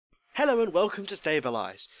Hello and welcome to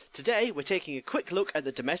Stable-Ise. Today we're taking a quick look at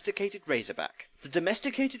the Domesticated Razorback. The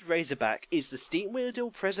Domesticated Razorback is the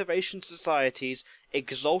Steamwheel Preservation Society's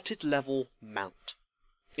exalted level mount.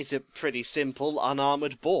 It's a pretty simple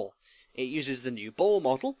unarmoured boar. It uses the new boar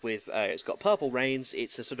model with, it's got purple reins,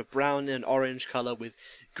 it's a sort of brown and orange colour with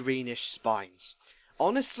greenish spines.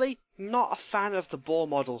 Honestly, not a fan of the boar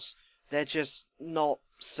models. They're just not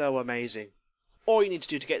so amazing. All you need to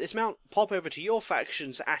do to get this mount, pop over to your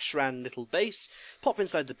faction's Ashran little base, pop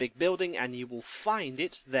inside the big building, and you will find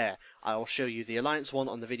it there. I'll show you the Alliance one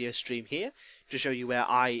on the video stream here, to show you where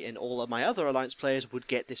I and all of my other Alliance players would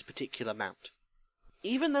get this particular mount.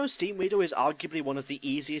 Even though Steamwheel is arguably one of the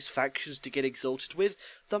easiest factions to get exalted with,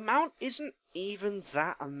 the mount isn't even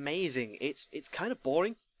that amazing. It's kind of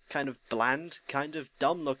boring, kind of bland, kind of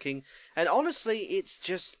dumb looking, and honestly, it's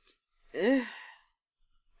just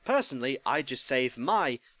Personally, I'd just save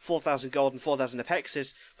my 4,000 gold and 4,000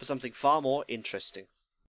 apexes for something far more interesting.